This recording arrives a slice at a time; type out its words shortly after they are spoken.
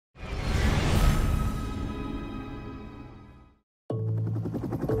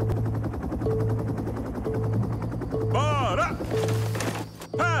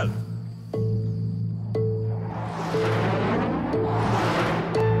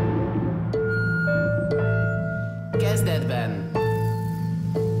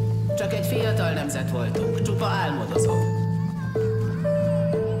voltunk, csupa álmodozó.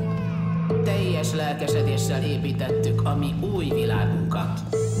 Teljes lelkesedéssel építettük a mi új világunkat.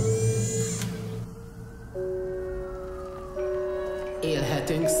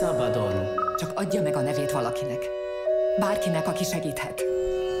 Élhetünk szabadon. Csak adja meg a nevét valakinek. Bárkinek, aki segíthet.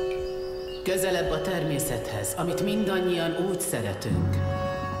 Közelebb a természethez, amit mindannyian úgy szeretünk.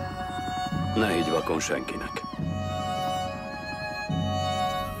 Ne higgy vakon senkinek.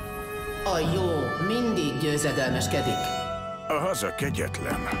 A jó mindig győzedelmeskedik. A haza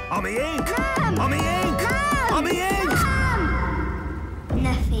kegyetlen. A miénk! A miénk! A miénk!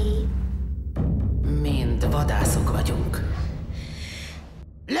 Ne félj! Mind vadászok vagyunk.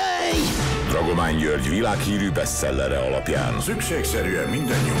 Lőj! Dragomány György világhírű bestsellere alapján. Szükségszerűen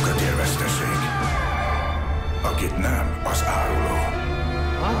mindannyiunkat ér veszteség. Akit nem, az áruló.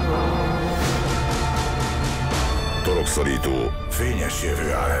 Torokszorító. Fényes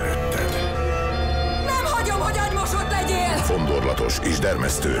jövő áll előtted. Nem hagyom, hogy agymosott legyél! Fondorlatos és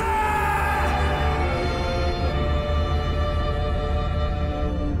dermesztő.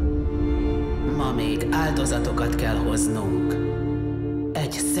 Ma még áldozatokat kell hoznunk.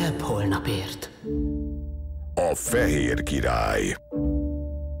 Egy szebb holnapért. A fehér király.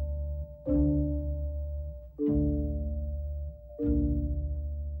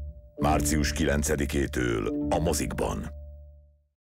 Március 9-től a mozikban.